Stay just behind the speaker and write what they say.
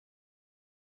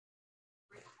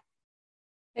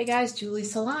Hey guys, Julie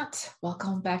Salant.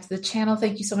 Welcome back to the channel.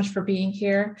 Thank you so much for being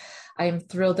here. I am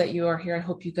thrilled that you are here. I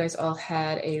hope you guys all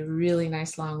had a really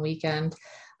nice long weekend.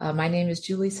 My name is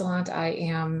Julie Salant. I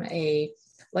am a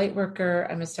light worker.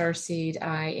 I'm a starseed.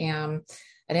 I am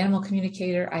an animal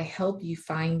communicator. I help you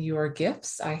find your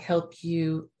gifts. I help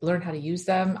you learn how to use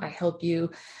them. I help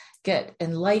you get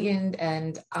enlightened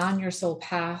and on your soul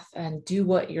path and do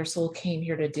what your soul came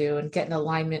here to do and get in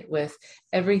alignment with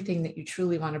everything that you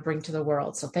truly want to bring to the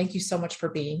world. So thank you so much for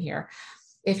being here.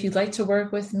 If you'd like to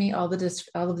work with me, all of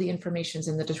the information is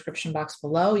in the description box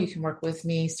below. You can work with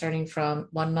me starting from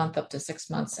 1 month up to 6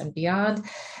 months and beyond.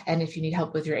 And if you need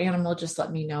help with your animal, just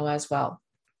let me know as well.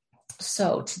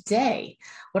 So today,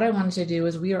 what I wanted to do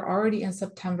is we are already in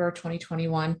September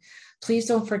 2021. Please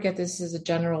don't forget this is a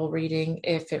general reading.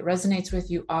 If it resonates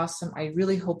with you, awesome. I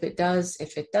really hope it does.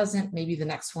 If it doesn't, maybe the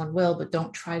next one will, but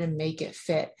don't try to make it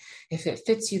fit. If it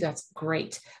fits you, that's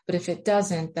great. But if it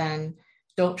doesn't, then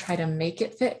don't try to make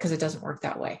it fit because it doesn't work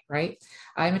that way, right?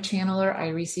 I'm a channeler. I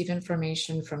receive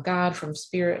information from God, from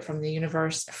spirit, from the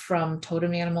universe, from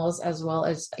totem animals, as well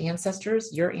as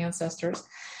ancestors, your ancestors,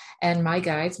 and my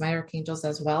guides, my archangels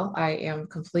as well. I am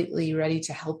completely ready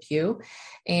to help you.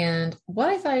 And what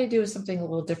I thought I'd do is something a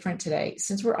little different today.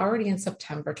 Since we're already in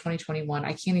September 2021,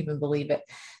 I can't even believe it.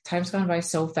 Time's gone by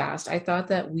so fast. I thought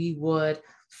that we would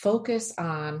focus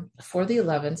on, for the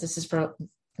 11s, this is for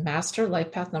Master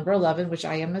Life Path number 11, which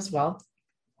I am as well.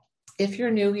 If you're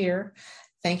new here,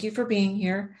 thank you for being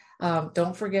here.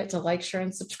 Don't forget to like, share,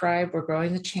 and subscribe. We're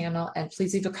growing the channel, and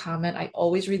please leave a comment. I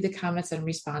always read the comments and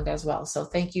respond as well. So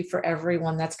thank you for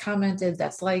everyone that's commented,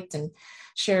 that's liked and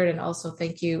shared. And also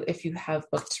thank you if you have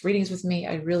booked readings with me.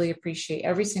 I really appreciate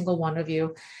every single one of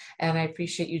you. And I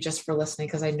appreciate you just for listening,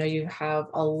 because I know you have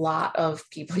a lot of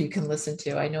people you can listen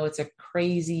to. I know it's a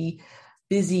crazy,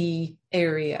 busy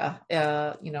area,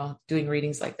 doing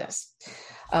readings like this.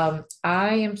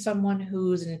 I am someone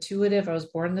who's an intuitive. I was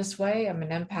born this way. I'm an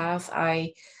empath.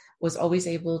 I was always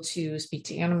able to speak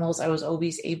to animals. I was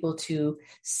always able to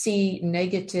see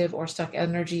negative or stuck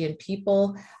energy in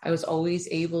people. I was always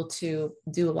able to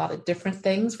do a lot of different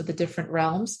things with the different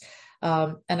realms.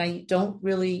 And I don't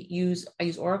really I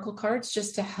use oracle cards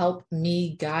just to help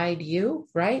me guide you,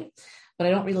 right? But I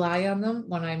don't rely on them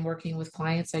when I'm working with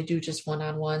clients. I do just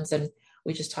one-on-ones, and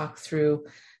we just talk through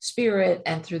spirit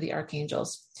and through the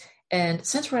archangels. And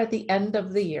since we're at the end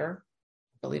of the year,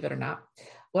 believe it or not,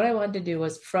 what I wanted to do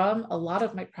was, from a lot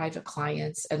of my private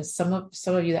clients and some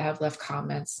of you that have left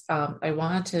comments, I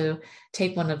wanted to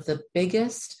take one of the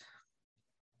biggest,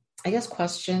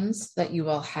 questions that you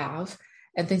all have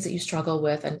and things that you struggle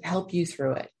with and help you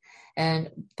through it. And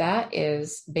that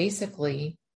is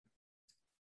basically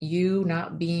you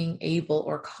not being able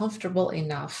or comfortable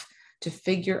enough to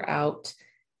figure out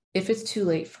if it's too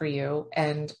late for you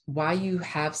and why you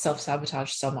have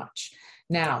self-sabotage so much.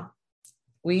 Now,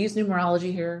 we use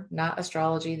numerology here, not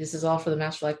astrology. This is all for the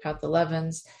Master Life Path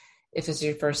 11s. If it's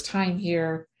your first time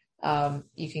here,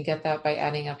 you can get that by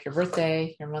adding up your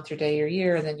birthday, your month, your day, your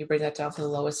year, and then you bring that down to the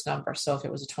lowest number. So if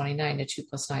it was a 29, a 2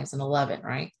 plus 9 is an 11,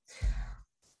 right?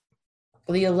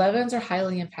 The 11s are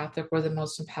highly empathic. We're the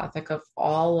most empathic of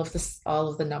all of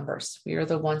the numbers. We are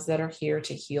the ones that are here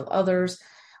to heal others.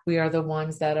 We are the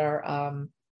ones that are,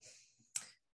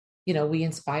 we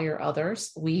inspire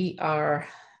others. We are,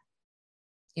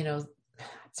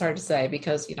 it's hard to say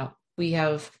because, we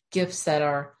have gifts that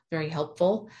are very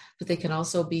helpful, but they can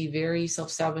also be very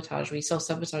self-sabotage. We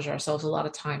self-sabotage ourselves a lot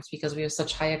of times because we have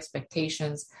such high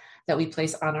expectations that we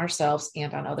place on ourselves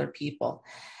and on other people.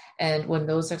 And when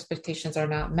those expectations are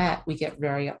not met, we get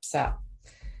very upset.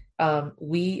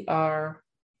 We are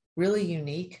really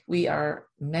unique. We are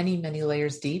many, many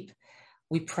layers deep.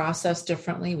 We process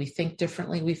differently. We think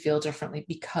differently. We feel differently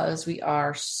because we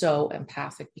are so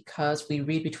empathic, because we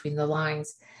read between the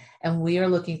lines and we are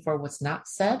looking for what's not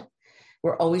said.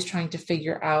 We're always trying to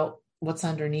figure out what's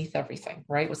underneath everything,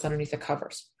 right? What's underneath the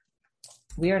covers.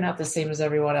 We are not the same as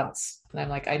everyone else. And I'm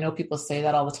like, I know people say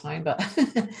that all the time, but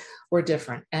we're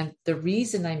different. And the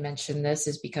reason I mention this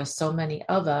is because so many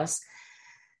of us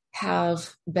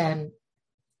have been,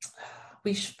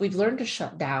 we've learned to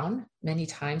shut down many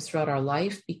times throughout our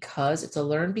life because it's a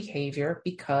learned behavior,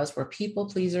 because we're people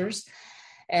pleasers.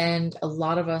 And a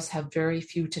lot of us have very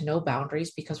few to no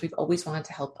boundaries because we've always wanted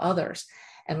to help others.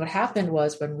 And what happened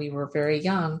was, when we were very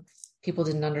young, people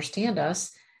didn't understand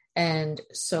us. And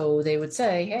so they would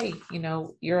say, hey,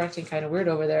 you're acting kind of weird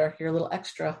over there. You're a little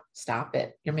extra. Stop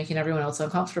it. You're making everyone else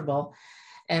uncomfortable.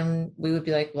 And we would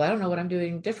be like, well, I don't know what I'm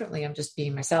doing differently. I'm just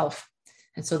being myself.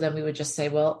 And so then we would just say,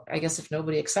 well, I guess if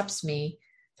nobody accepts me,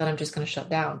 then I'm just going to shut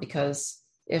down, because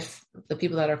If the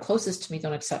people that are closest to me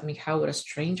don't accept me, how would a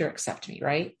stranger accept me,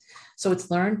 right? So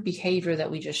it's learned behavior that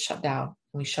we just shut down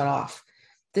and we shut off.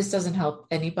 This doesn't help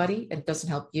anybody. It doesn't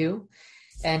help you.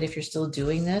 And if you're still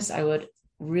doing this, I would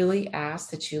really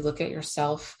ask that you look at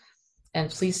yourself and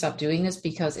please stop doing this,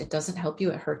 because it doesn't help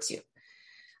you. It hurts you.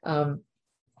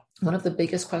 One of the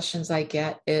biggest questions I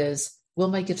get is, will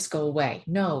my gifts go away?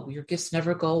 No, your gifts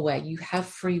never go away. You have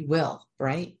free will,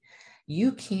 right?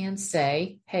 You can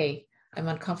say, hey, I'm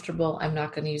uncomfortable. I'm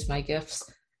not going to use my gifts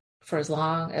for as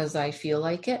long as I feel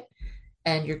like it.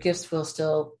 And your gifts will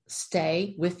still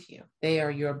stay with you. They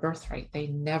are your birthright. They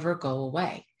never go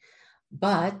away.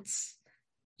 But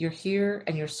you're here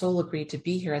and your soul agreed to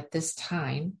be here at this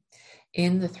time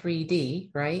in the 3D,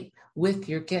 right? With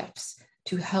your gifts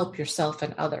to help yourself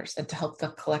and others, and to help the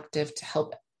collective, to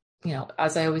help,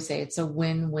 as I always say, it's a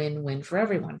win-win-win for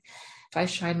everyone. If I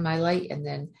shine my light and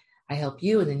then I help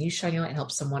you, and then you shine your light and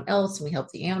help someone else, and we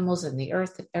help the animals and the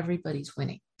earth, and everybody's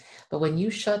winning. But when you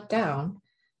shut down,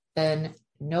 then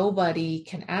nobody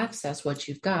can access what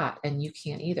you've got, and you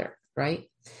can't either, right?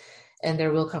 And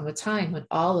there will come a time when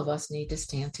all of us need to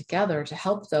stand together to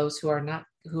help those who are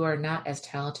not as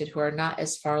talented, who are not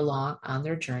as far along on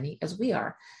their journey as we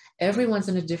are. Everyone's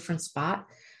in a different spot.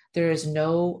 There is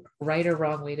no right or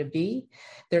wrong way to be.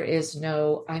 There is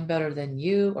no, I'm better than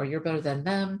you or you're better than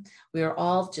them. We are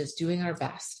all just doing our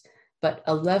best. But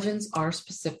 11s are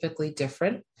specifically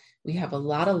different. We have a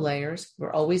lot of layers.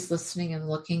 We're always listening and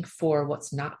looking for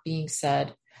what's not being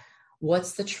said.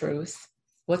 What's the truth?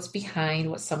 What's behind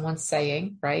what someone's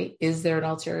saying, right? Is there an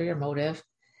ulterior motive?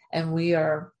 And we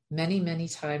are many, many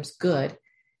times good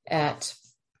at,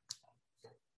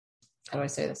 how do I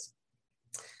say this?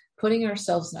 Putting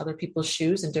ourselves in other people's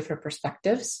shoes and different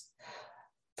perspectives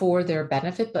for their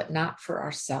benefit, but not for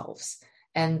ourselves.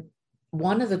 And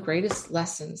one of the greatest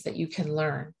lessons that you can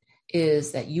learn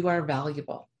is that you are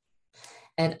valuable.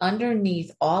 And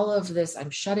underneath all of this, I'm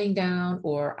shutting down,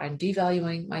 or I'm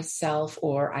devaluing myself,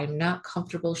 or I'm not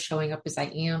comfortable showing up as I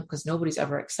am because nobody's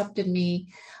ever accepted me.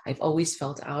 I've always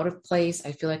felt out of place.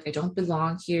 I feel like I don't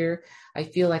belong here. I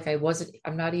feel like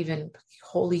I'm not even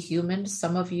wholly human.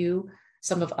 Some of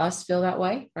us feel that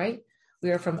way, right?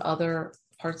 We are from other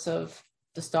parts of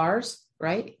the stars,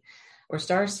 right? We're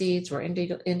star seeds, we're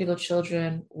indigo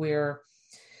children,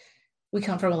 we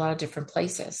come from a lot of different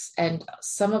places. And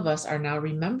some of us are now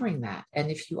remembering that. And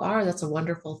if you are, that's a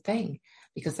wonderful thing,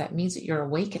 because that means that you're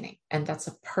awakening. And that's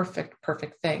a perfect,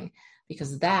 perfect thing,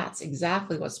 because that's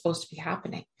exactly what's supposed to be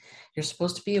happening. You're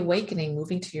supposed to be awakening,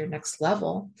 moving to your next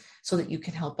level so that you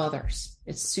can help others.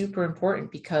 It's super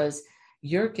important, because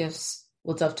your gifts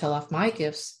will dovetail off my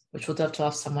gifts, which will dovetail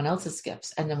off someone else's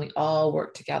gifts. And then we all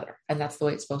work together. And that's the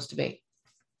way it's supposed to be.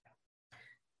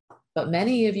 But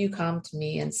many of you come to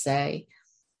me and say,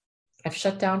 I've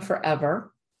shut down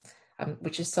forever,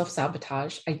 which is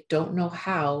self-sabotage. I don't know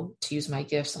how to use my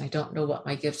gifts, and I don't know what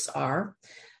my gifts are,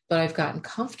 but I've gotten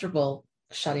comfortable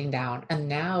shutting down. And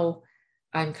now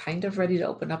I'm kind of ready to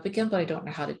open up again, but I don't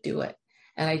know how to do it.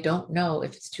 And I don't know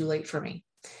if it's too late for me.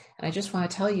 And I just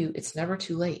want to tell you, it's never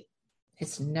too late.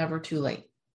 It's never too late.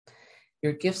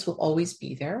 Your gifts will always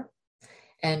be there.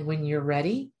 And when you're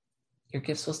ready, your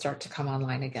gifts will start to come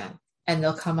online again. And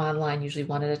they'll come online usually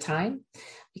one at a time,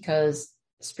 because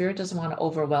Spirit doesn't want to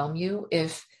overwhelm you.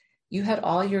 If you had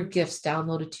all your gifts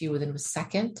downloaded to you within a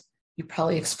second, you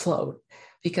probably explode,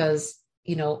 because,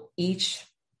 each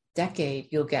decade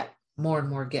you'll get more and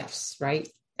more gifts, right?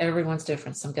 Everyone's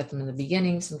different. Some get them in the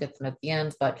beginning, some get them at the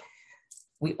end, but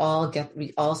we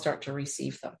all start to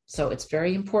receive them. So it's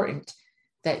very important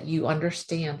that you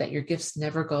understand that your gifts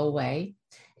never go away.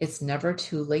 It's never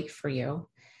too late for you,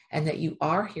 and that you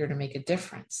are here to make a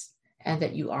difference, and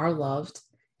that you are loved,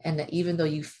 and that even though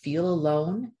you feel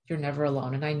alone, you're never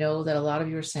alone. And I know that a lot of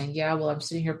you are saying, yeah, well, I'm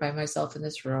sitting here by myself in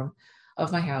this room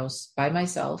of my house, by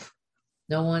myself.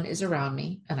 No one is around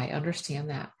me. And I understand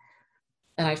that.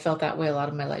 And I felt that way a lot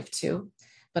of my life too.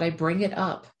 But I bring it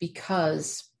up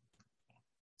because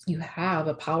you have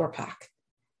a power pack.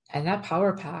 And that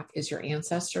power pack is your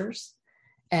ancestors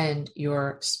and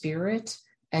your spirit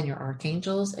and your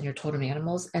archangels and your totem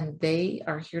animals. And they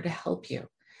are here to help you.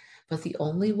 But the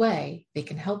only way they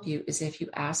can help you is if you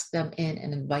ask them in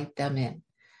and invite them in.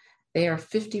 They are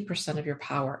 50% of your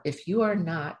power. If you are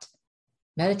not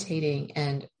meditating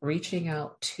and reaching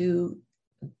out to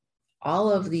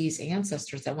all of these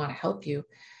ancestors that want to help you,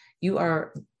 you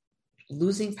are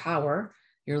losing power,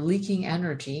 you're leaking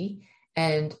energy,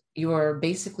 and you're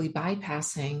basically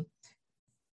bypassing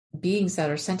beings that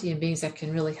are sentient beings that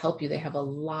can really help you. They have a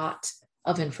lot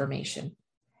of information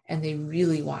and they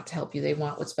really want to help you. They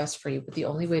want what's best for you. But the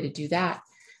only way to do that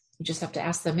You just have to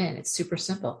ask them in. It's super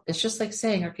simple. It's just like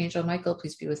saying, Archangel Michael,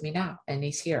 please be with me now. And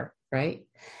he's here, right?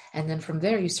 And then from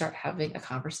there, you start having a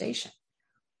conversation.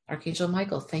 Archangel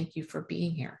Michael, thank you for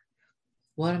being here.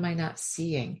 What am I not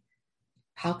seeing?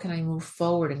 How can I move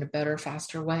forward in a better,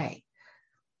 faster way?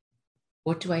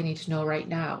 What do I need to know right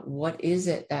now? What is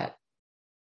it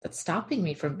that's stopping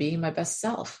me from being my best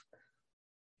self,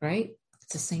 right?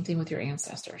 It's the same thing with your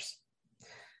ancestors.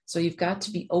 So you've got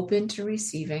to be open to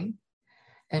receiving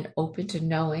and open to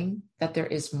knowing that there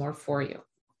is more for you.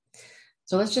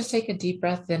 So let's just take a deep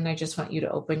breath in. I just want you to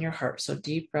open your heart. So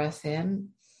deep breath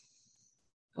in,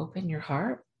 open your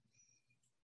heart,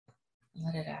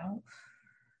 let it out.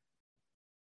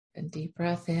 And deep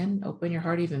breath in, open your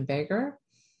heart even bigger,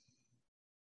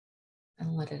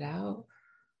 and let it out.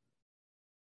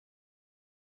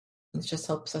 This just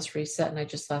helps us reset. And I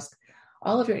just ask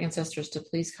all of your ancestors to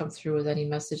please come through with any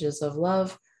messages of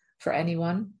love for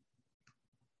anyone.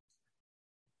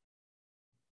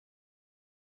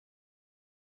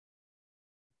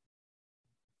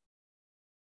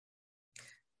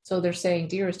 So they're saying,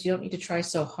 dearest, you don't need to try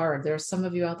so hard. There are some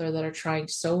of you out there that are trying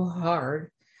so hard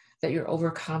that you're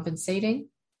overcompensating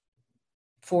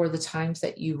for the times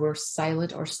that you were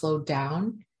silent or slowed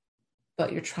down,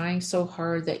 but you're trying so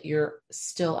hard that you're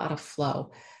still out of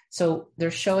flow. So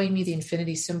they're showing me the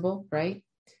infinity symbol, right?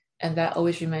 And that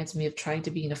always reminds me of trying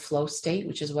to be in a flow state,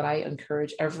 which is what I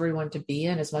encourage everyone to be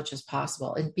in as much as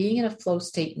possible. And being in a flow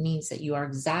state means that you are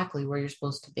exactly where you're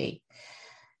supposed to be.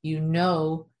 You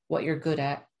know what you're good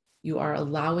at. You are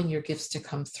allowing your gifts to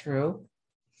come through.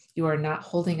 You are not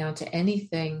holding on to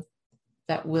anything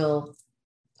that will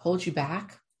hold you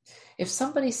back. If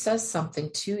somebody says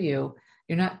something to you,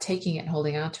 you're not taking it and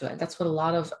holding on to it. That's what a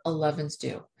lot of 11s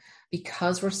do.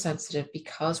 Because we're sensitive,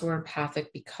 because we're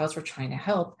empathic, because we're trying to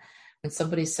help, when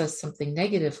somebody says something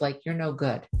negative, like you're no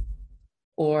good,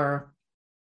 or,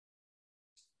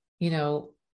 you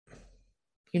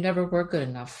never were good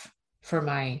enough for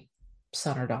my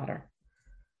son or daughter,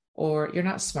 or you're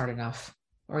not smart enough,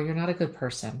 or you're not a good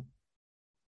person.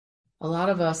 A lot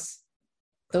of us,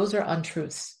 those are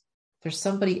untruths. There's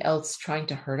somebody else trying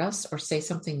to hurt us or say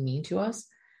something mean to us.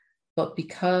 But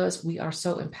because we are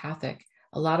so empathic,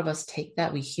 a lot of us take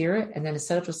that, we hear it, and then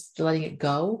instead of just letting it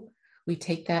go, we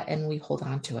take that and we hold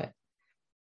on to it.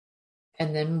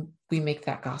 And then we make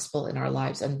that gospel in our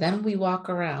lives. And then we walk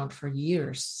around for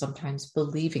years, sometimes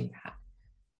believing that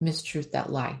mistruth,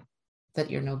 that lie, that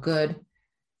you're no good,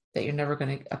 that you're never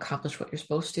going to accomplish what you're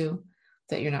supposed to,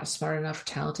 that you're not smart enough,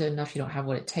 talented enough, you don't have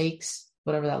what it takes,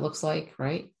 whatever that looks like,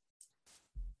 right?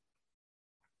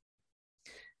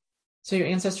 So your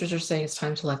ancestors are saying it's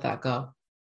time to let that go.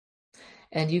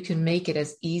 And you can make it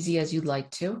as easy as you'd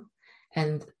like to.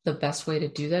 And the best way to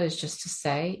do that is just to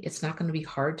say, it's not going to be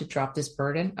hard to drop this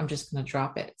burden. I'm just going to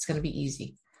drop it. It's going to be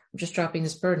easy. I'm just dropping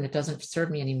this burden. It doesn't serve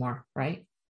me anymore, right?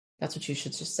 That's what you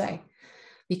should just say.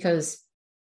 Because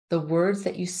the words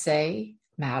that you say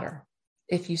matter.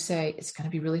 If you say, it's going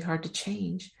to be really hard to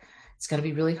change, it's going to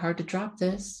be really hard to drop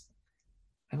this,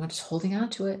 I'm just holding on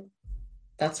to it,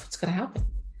 that's what's going to happen.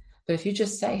 But if you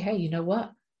just say, hey, you know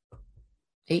what?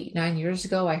 8-9 years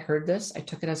ago, I heard this. I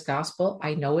took it as gospel.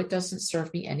 I know it doesn't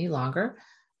serve me any longer.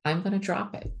 I'm going to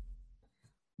drop it.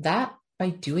 That,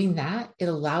 by doing that, it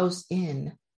allows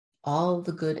in all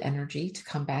the good energy to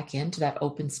come back into that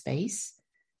open space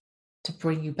to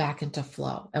bring you back into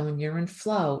flow. And when you're in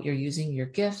flow, you're using your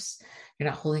gifts. You're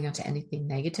not holding on to anything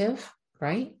negative,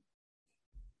 right?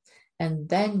 And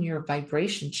then your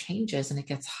vibration changes and it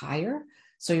gets higher.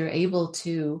 So you're able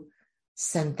to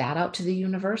send that out to the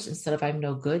universe. Instead of I'm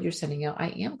no good, you're sending out I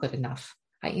am good enough.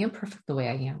 I am perfect the way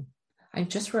I am. I'm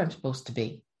just where I'm supposed to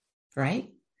be, right?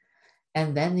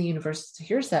 And then the universe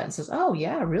hears that and says, oh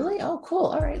yeah, really? Oh, cool.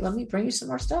 All right, let me bring you some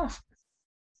more stuff.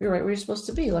 You're right where you're supposed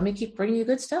to be. Let me keep bringing you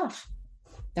good stuff.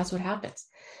 That's what happens.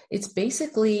 It's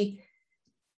basically,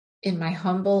 in my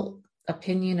humble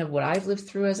opinion of what I've lived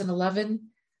through as an 11,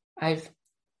 I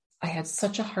had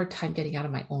such a hard time getting out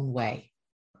of my own way,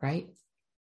 right?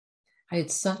 I had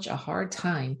such a hard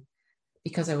time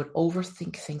because I would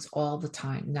overthink things all the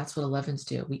time. And that's what 11s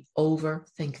do. We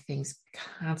overthink things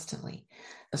constantly.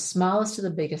 The smallest to the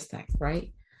biggest thing,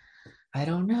 right? I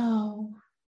don't know.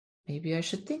 Maybe I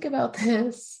should think about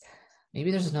this.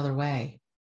 Maybe there's another way,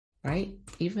 right?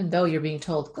 Even though you're being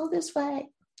told, go this way.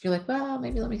 You're like, well,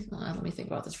 maybe let me think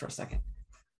about this for a second.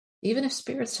 Even if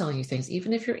Spirit's telling you things,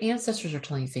 even if your ancestors are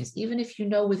telling you things, even if you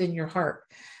know within your heart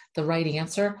the right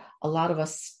answer, a lot of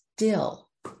us still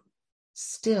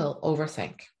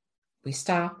overthink. We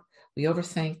stop, we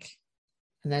overthink,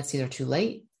 and then it's either too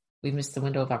late, we miss the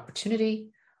window of opportunity,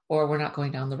 or we're not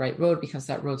going down the right road because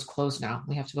that road's closed now.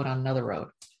 We have to go down another road,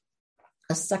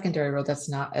 a secondary road that's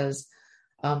not as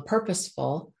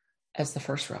purposeful as the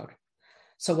first road.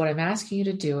 So what I'm asking you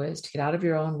to do is to get out of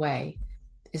your own way,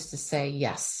 is to say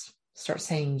yes. Start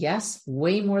saying yes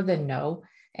way more than no.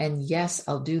 And yes,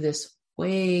 I'll do this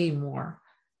way more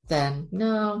than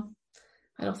no,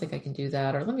 I don't think I can do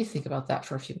that. Or let me think about that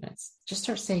for a few minutes. Just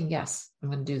start saying yes, I'm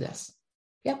going to do this.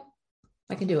 Yep,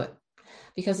 I can do it.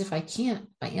 Because if I can't,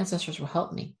 my ancestors will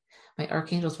help me. My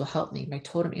archangels will help me. My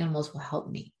totem animals will help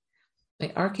me.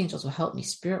 My archangels will help me.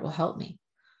 Spirit will help me,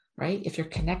 right? If you're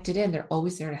connected in, they're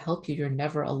always there to help you. You're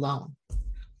never alone.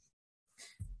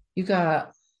 You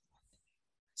got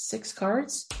 6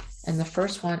 cards, and the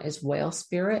first one is Whale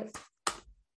Spirit,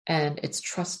 and it's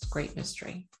Trust Great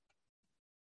Mystery,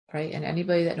 right? And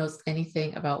anybody that knows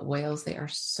anything about whales, they are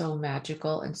so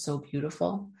magical and so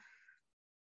beautiful,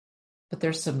 but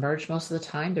they're submerged most of the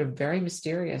time. They're very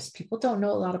mysterious. People don't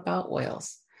know a lot about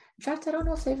whales. In fact, I don't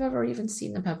know if they've ever even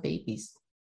seen them have babies.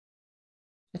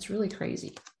 It's really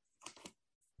crazy.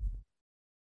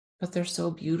 But they're so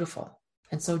beautiful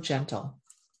and so gentle.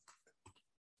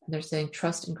 And they're saying,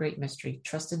 trust in great mystery,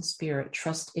 trust in spirit,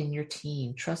 trust in your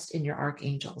team, trust in your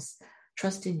archangels,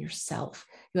 trust in yourself.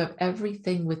 You have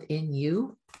everything within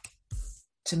you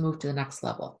to move to the next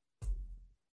level.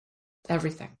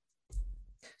 Everything.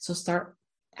 So start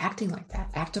acting like that.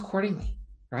 Act accordingly,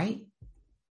 right?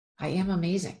 I am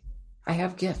amazing. I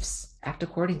have gifts. Act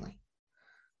accordingly.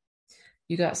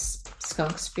 You got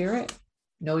Skunk Spirit.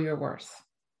 Know your worth.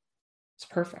 It's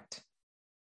perfect.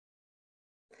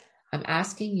 I'm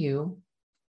asking you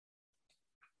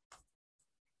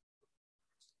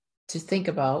to think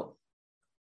about,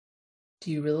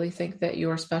 do you really think that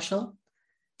you are special?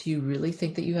 Do you really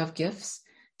think that you have gifts?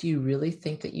 Do you really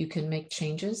think that you can make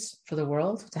changes for the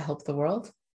world, to help the world?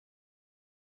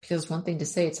 Because one thing to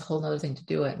say, it's a whole other thing to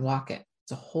do it and walk it.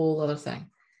 It's a whole other thing.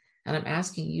 And I'm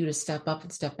asking you to step up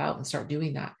and step out and start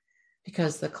doing that,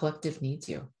 because the collective needs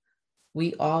you.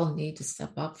 We all need to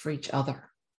step up for each other.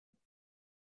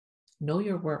 Know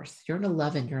your worth. You're an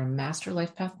 11. You're a master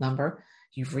life path number.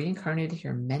 You've reincarnated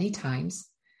here many times.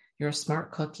 You're a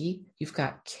smart cookie. You've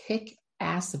got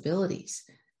kick-ass abilities.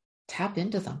 Tap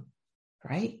into them,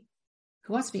 right?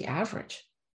 Who wants to be average?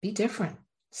 Be different.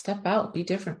 Step out. Be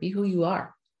different. Be who you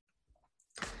are.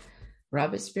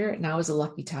 Rabbit Spirit, now is a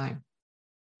lucky time.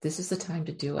 This is the time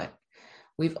to do it.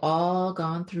 We've all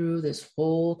gone through this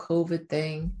whole COVID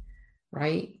thing,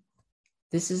 right?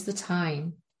 This is the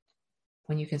time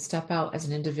when you can step out as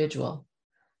an individual.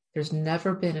 There's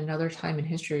never been another time in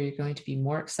history where you're going to be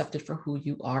more accepted for who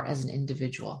you are as an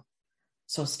individual.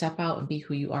 So step out and be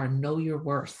who you are. Know your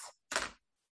worth.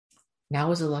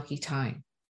 Now is a lucky time.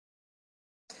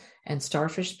 And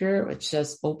Starfish Spirit, which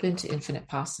says open to infinite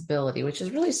possibility, which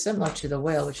is really similar to the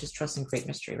whale, which is trust in great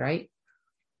mystery, right?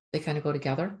 They kind of go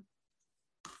together.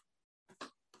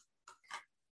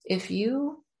 If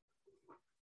you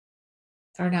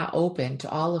are not open to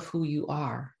all of who you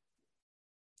are,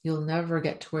 you'll never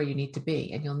get to where you need to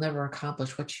be, and you'll never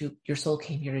accomplish what your soul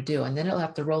came here to do. And then it'll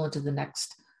have to roll into the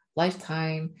next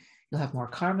lifetime. You'll have more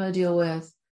karma to deal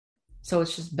with. So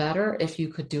it's just better if you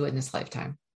could do it in this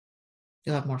lifetime.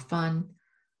 You'll have more fun.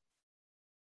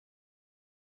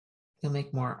 You'll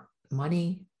make more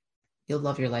money. You'll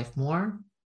love your life more.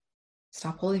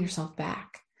 Stop holding yourself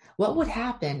back. What would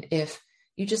happen if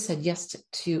you just said yes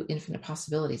to infinite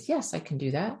possibilities? Yes, I can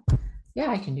do that.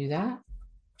 Yeah, I can do that.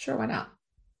 Sure, why not?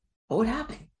 What would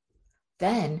happen?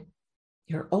 Then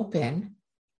you're open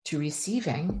to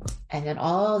receiving, and then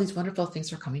all these wonderful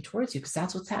things are coming towards you, because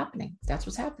that's what's happening. That's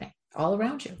what's happening all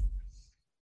around you.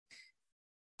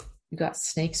 You got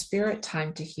Snake Spirit,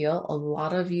 time to heal. A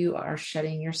lot of you are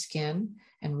shedding your skin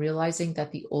and realizing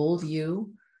that the old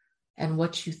you and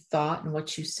what you thought and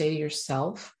what you say to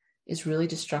yourself is really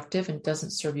destructive and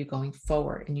doesn't serve you going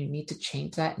forward. And you need to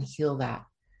change that and heal that,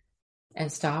 and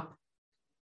stop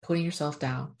putting yourself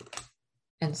down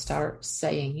and start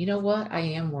saying, you know what? I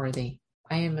am worthy.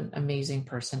 I am an amazing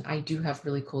person. I do have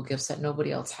really cool gifts that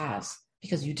nobody else has,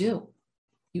 because you do.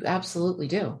 You absolutely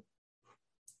do.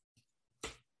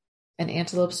 And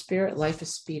Antelope Spirit, life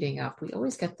is speeding up. We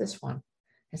always get this one.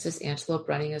 It says antelope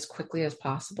running as quickly as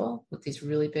possible with these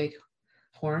really big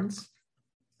horns.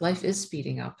 Life is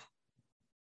speeding up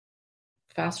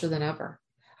faster than ever.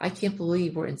 I can't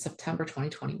believe we're in September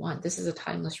 2021. This is a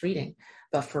timeless reading.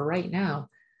 But for right now,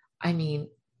 I mean,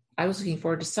 I was looking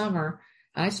forward to summer,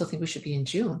 and I still think we should be in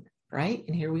June, right?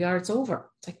 And here we are, it's over.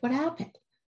 It's like, what happened?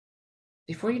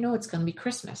 Before you know, it's going to be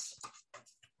Christmas,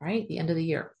 right? The end of the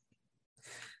year.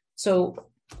 So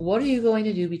what are you going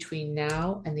to do between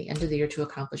now and the end of the year to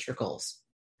accomplish your goals?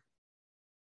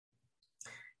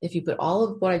 If you put all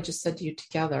of what I just said to you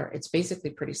together, it's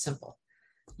basically pretty simple.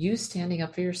 You standing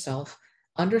up for yourself,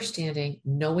 understanding,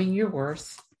 knowing your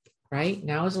worth, right?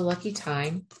 Now is a lucky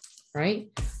time, right?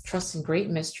 Trusting great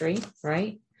mystery,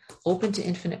 right? Open to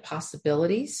infinite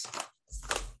possibilities.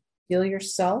 Feel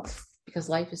yourself because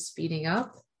life is speeding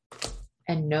up,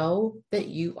 and know that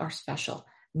you are special.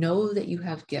 Know that you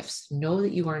have gifts. Know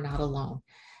that you are not alone.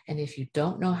 And if you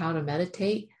don't know how to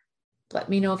meditate, let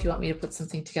me know if you want me to put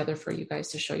something together for you guys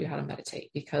to show you how to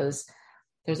meditate, because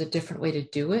there's a different way to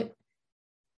do it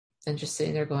than just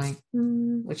sitting there going,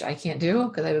 which I can't do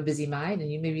because I have a busy mind,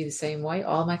 and you may be the same way.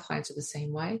 All my clients are the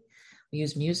same way. We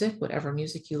use music, whatever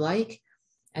music you like,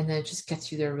 and then it just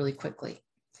gets you there really quickly.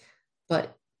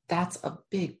 But that's a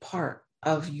big part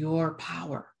of your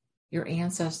power, your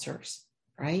ancestors,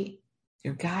 right?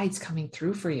 Your guides coming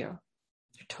through for you,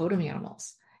 your totem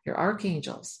animals, your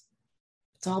archangels.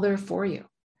 It's all there for you.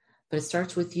 But it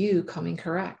starts with you coming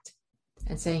correct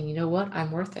and saying, you know what,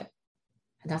 I'm worth it.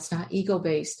 And that's not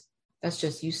ego-based. That's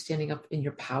just you standing up in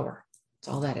your power.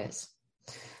 That's all that is.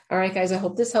 All right, guys, I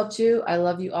hope this helped you. I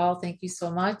love you all. Thank you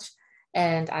so much.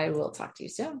 And I will talk to you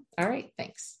soon. All right,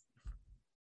 thanks.